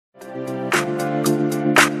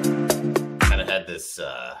this,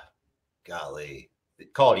 golly,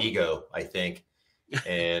 call it ego, I think.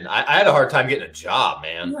 And I had a hard time getting a job,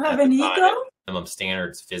 man. You have an ego? Minimum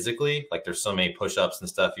standards physically, like there's so many push-ups and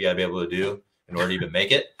stuff you gotta be able to do in order to even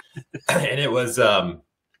make it. And it was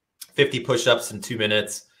 50 push-ups in 2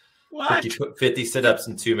 minutes, 50 sit-ups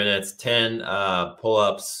in 2 minutes, 10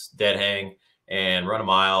 pull-ups, dead hang, and run a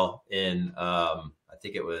mile in I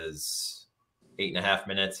think it was 8.5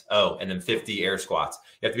 minutes. Oh, and then 50 air squats.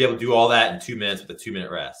 You have to be able to do all that in 2 minutes with a 2-minute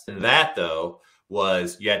rest. And that though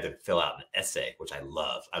was you had to fill out an essay, which I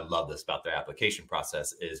love. I love this about their application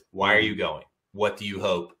process is why are you going? What do you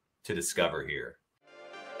hope to discover here?